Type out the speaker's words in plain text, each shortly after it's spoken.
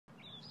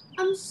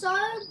I'm so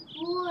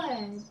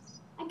bored.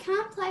 I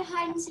can't play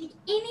hide and seek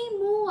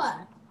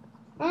anymore.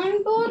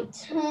 I'm bored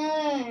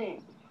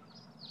too.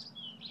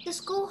 The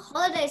school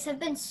holidays have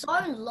been so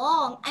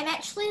long. I'm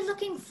actually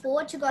looking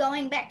forward to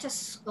going back to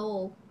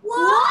school.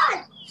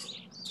 What?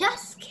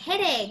 Just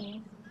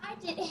kidding. I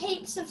did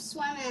heaps of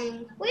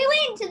swimming. We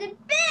went to the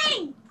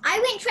beach. I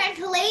went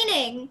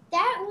trampolining.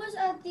 That was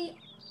at the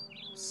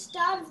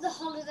start of the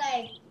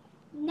holiday.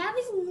 Now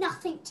there's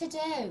nothing to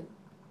do.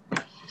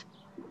 I've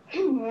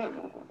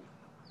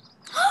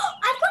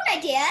got an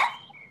idea.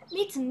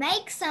 Let's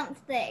make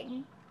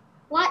something.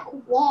 Like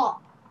what?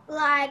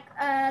 Like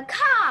a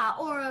car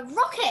or a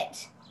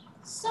rocket.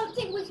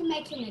 Something we can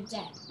make in a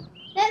day.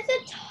 That's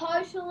a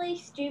totally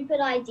stupid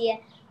idea.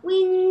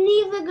 We're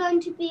never going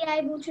to be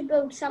able to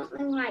build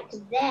something like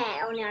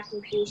that on our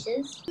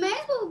computers. May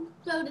as well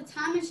build a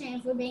time machine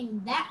if we're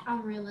being that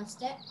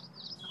unrealistic.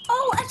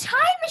 Oh, a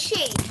time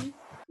machine.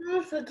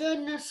 Oh, for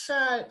goodness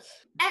sake.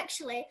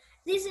 Actually,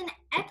 there's an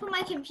app on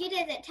my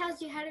computer that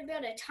tells you how to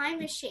build a time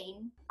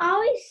machine. Are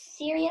we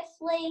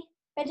seriously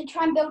going to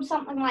try and build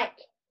something like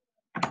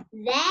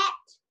that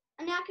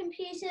on our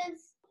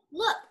computers?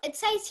 Look, it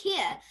says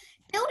here,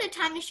 build a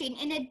time machine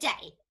in a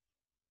day.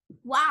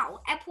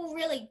 Wow, Apple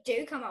really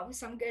do come up with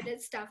some good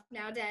stuff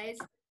nowadays.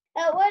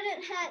 It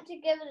wouldn't hurt to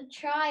give it a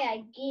try,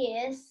 I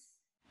guess.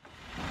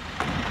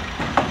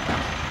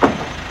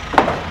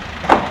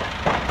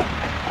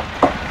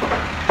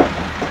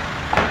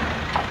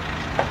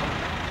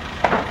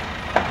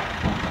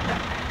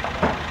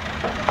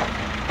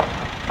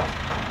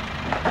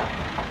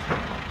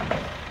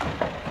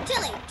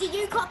 Tilly, do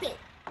you copy?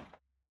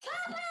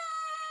 Copy!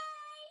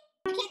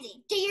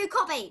 Mackenzie, do you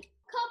copy?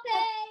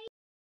 Copy!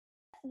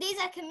 These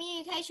are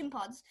communication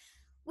pods.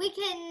 We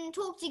can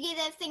talk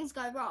together if things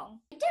go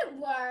wrong. Don't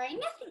worry,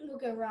 nothing will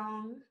go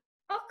wrong.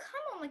 Oh,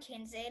 come on,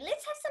 Mackenzie.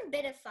 Let's have some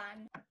bit of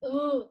fun.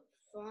 Oh,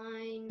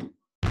 fine.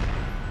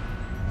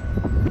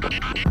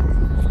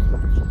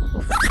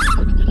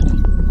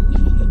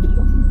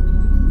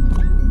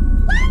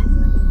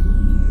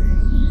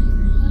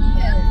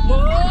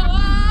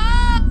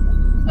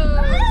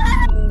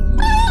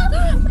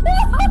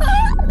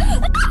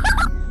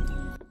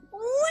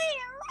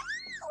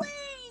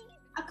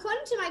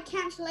 According to my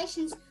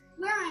calculations,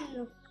 we're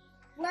in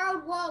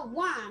World War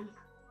One.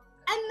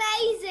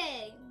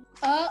 Amazing!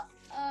 Uh-oh,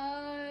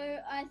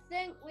 I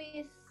think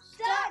we're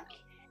stuck.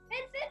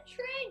 It's a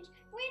trench.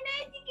 We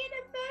need to get a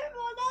move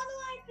on,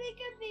 otherwise we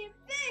could be in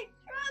big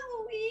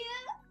trouble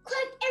here.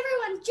 Quick,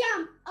 everyone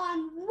jump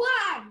on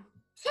 1,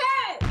 2,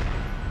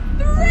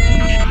 3.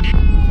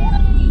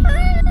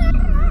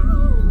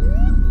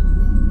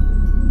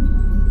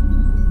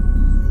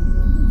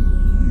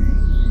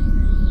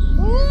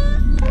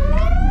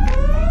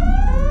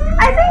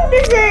 I think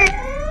this is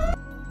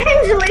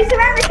Angelis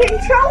around the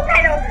control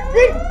panel.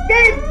 The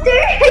dude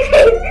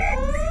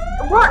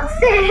what's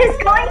this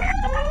going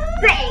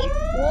crazy?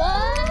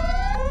 What?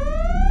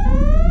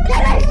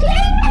 Can I see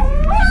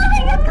it?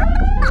 Flying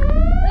across!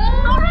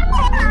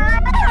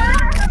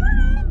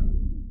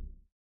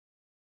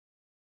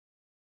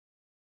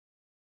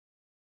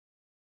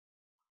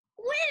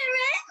 Where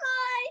am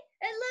I?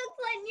 It looks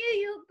like New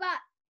York, but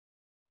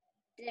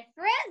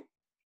different.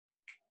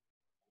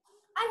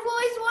 I've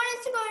always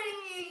wanted to go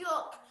to New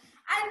York.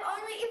 I've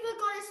only ever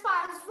gone as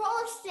far as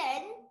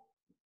Rolliston.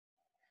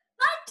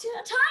 My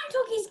time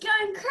talkie's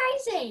going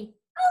crazy.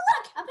 Oh,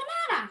 look, a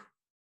banana.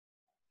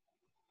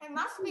 It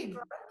must be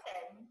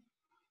broken.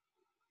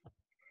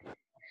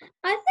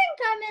 I think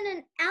I'm in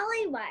an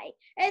alleyway.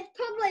 It's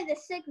probably the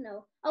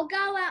signal. I'll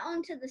go out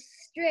onto the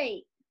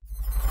street.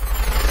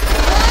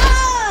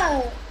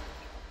 Whoa!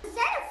 Is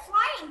that a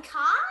flying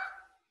car?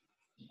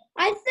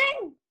 I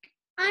think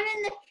I'm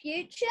in the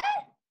future.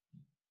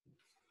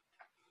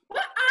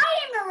 What are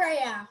you,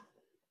 Maria?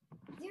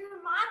 There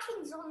are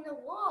markings on the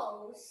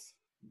walls,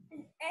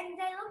 and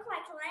they look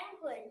like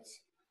language.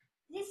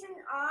 There's an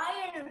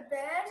eye and a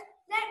bird.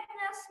 That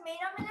must mean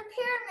I'm in a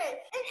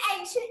pyramid in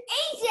ancient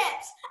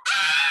Egypt.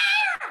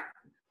 Ah!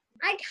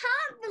 I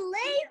can't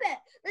believe it.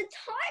 The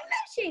time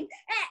machine,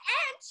 it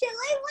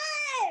actually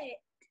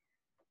worked.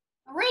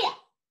 Maria,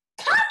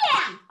 calm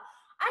down.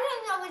 I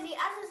don't know where the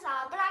others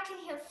are, but I can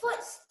hear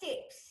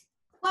footsteps.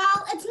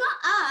 Well, it's not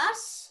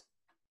us.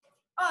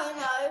 Oh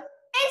no,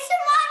 it's the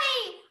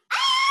money!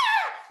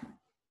 Ah!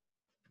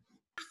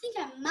 I think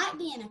I might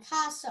be in a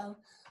castle.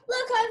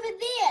 Look over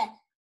there.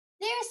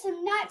 There are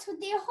some knights with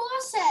their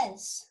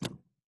horses.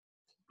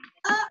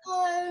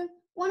 Uh-oh,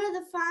 one of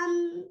the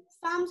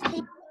farm's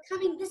people are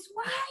coming this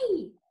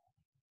way.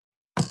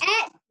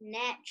 That's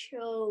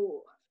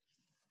natural.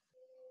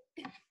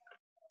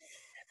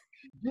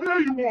 There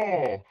you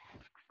are!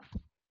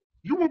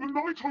 You are the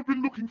knight I've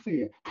been looking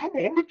for. Come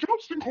on, the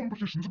jousting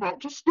competition's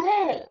about to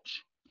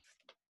start!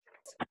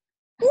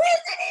 Where's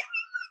it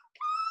everyone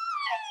go?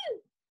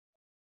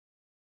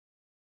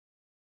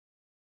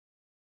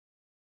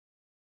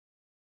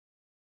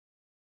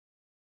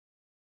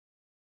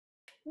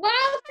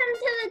 Welcome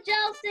to the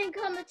jousting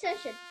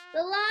competition,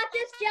 the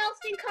largest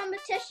jousting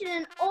competition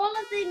in all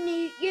of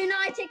the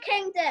United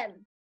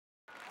Kingdom.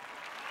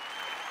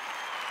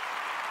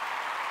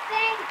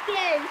 Thank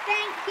you.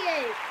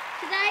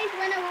 Today's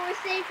winner will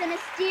receive the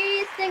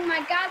mysterious thing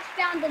my guards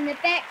found in the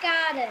back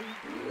garden.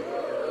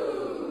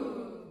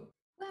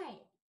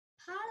 Wait,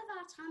 part of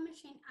our time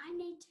machine, I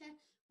need to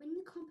win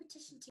the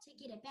competition to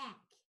get it back.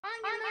 On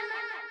your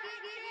mark, get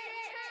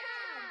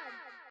charged.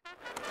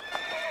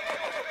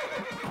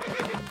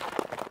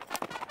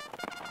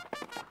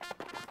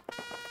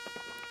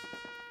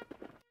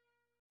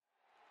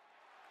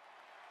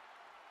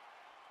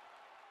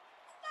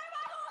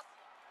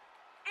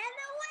 And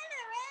the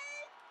winner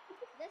is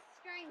this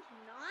strange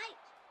knight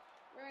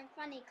wearing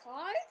funny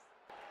clothes.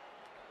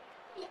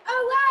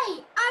 Oh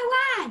wait, I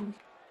won!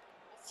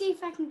 Let's see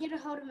if I can get a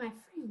hold of my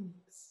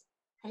friends.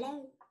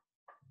 Hello?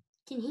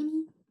 Can you hear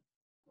me?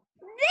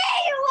 There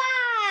you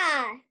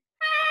are!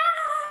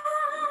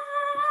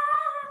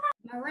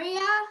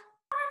 Maria?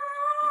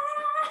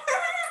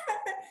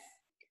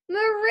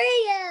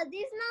 Maria,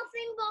 there's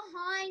nothing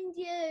behind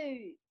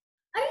you.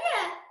 Oh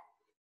yeah.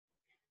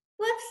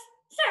 Whoops.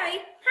 Sorry.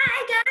 Hi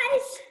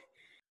guys.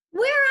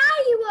 Where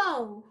are you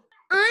all?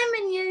 I'm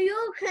in New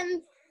York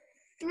in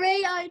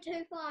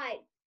 3025.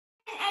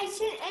 In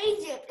ancient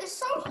Egypt. It's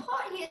so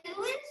hot here. The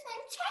wind's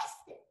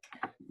fantastic.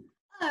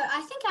 Oh,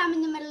 I think I'm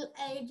in the Middle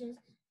Ages.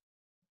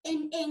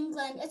 In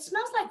England, it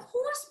smells like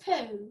horse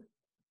poo.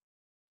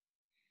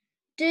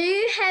 Do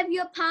you have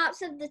your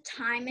parts of the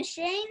time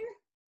machine?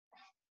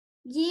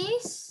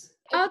 Yes.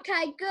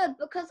 Okay, good,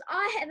 because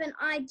I have an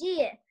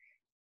idea.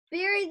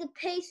 Bury the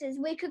pieces,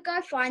 we could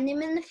go find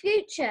them in the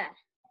future.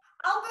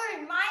 I'll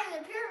bury mine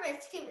in the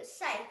pyramids to keep it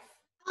safe.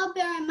 I'll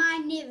bury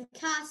mine near the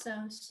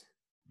castles.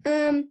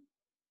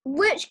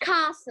 Which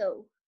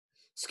castle?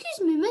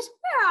 Excuse me, miss,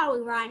 where are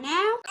we right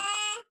now?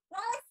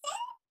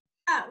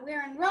 Oh,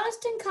 we're in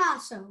Rolleston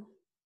Castle.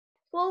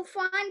 We'll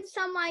find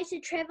some way to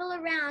travel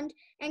around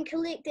and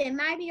collect them.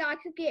 Maybe I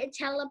could get a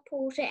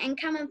teleporter and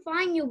come and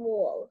find your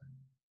wall.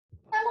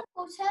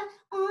 Teleporter?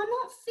 Oh,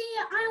 not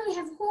fair. I only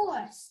have a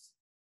horse.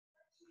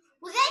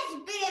 Well, that's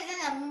better than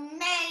a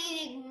man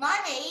eating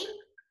money.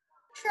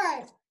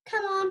 True.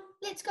 Come on,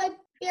 let's go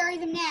bury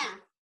them now.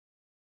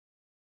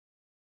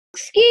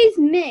 Excuse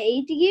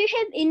me, do you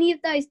have any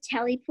of those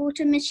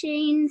teleporter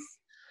machines?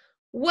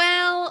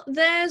 Well,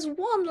 there's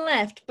one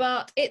left,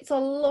 but it's a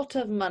lot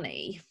of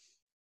money.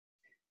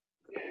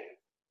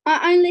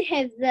 I only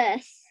have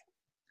this.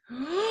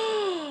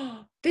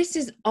 This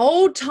is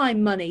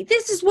old-time money.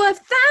 This is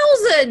worth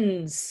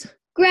thousands.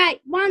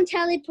 Great, one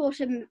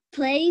teleporter,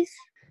 please.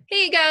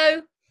 Here you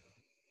go.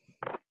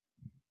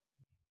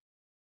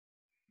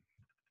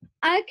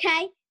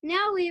 Okay,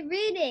 now we're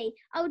ready.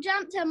 I'll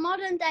jump to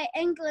modern day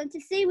England to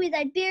see where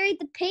they buried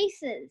the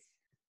pieces.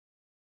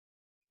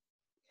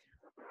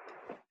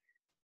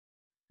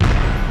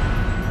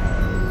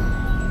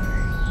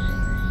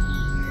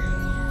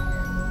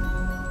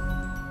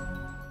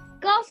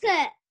 Got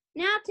it.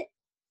 Now to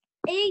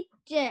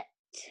Egypt.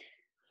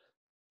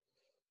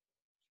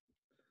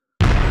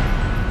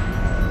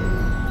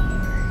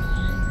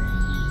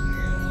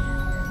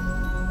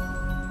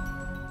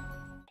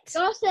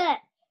 Got it.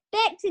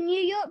 Back to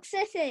New York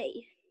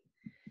City.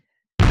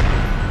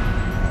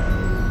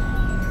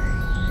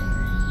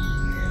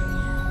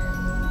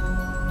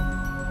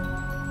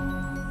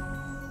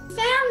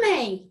 Found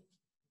me.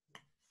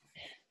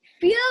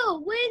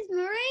 Phew, where's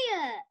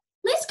Maria?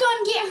 Let's go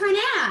and get her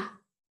now.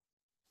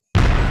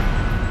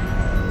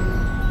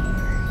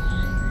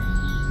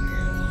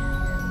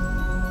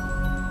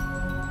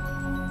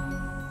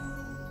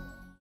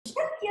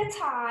 Take your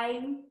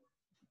time.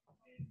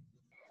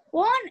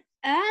 What on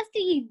earth are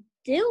you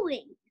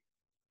doing?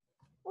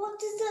 What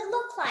does it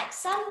look like?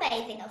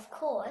 Sunbathing, of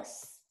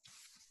course.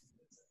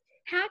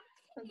 How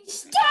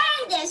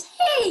Stand this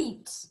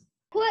heat.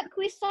 quick,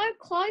 we're so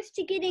close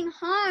to getting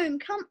home.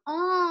 Come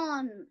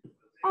on.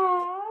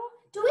 Oh,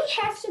 do we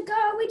have to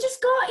go? We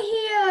just got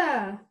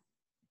here.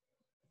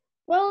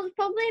 Well, it's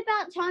probably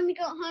about time we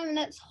got home and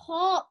it's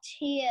hot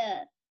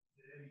here.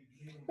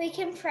 We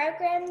can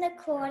program the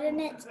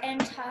coordinates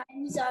and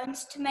time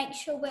zones to make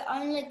sure we're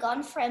only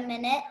gone for a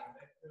minute.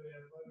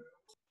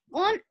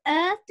 What on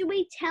earth do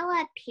we tell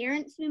our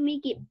parents when we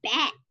get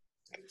back?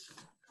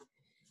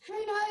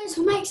 Who knows?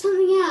 We'll make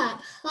something up,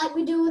 like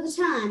we do all the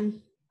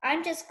time.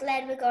 I'm just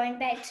glad we're going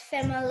back to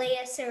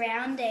familiar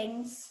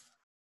surroundings.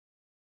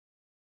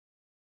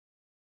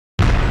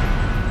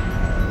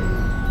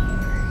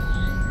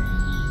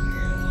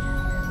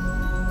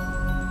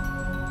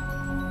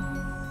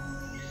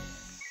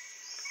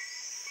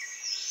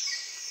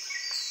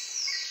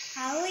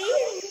 Are we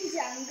in the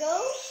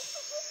jungle?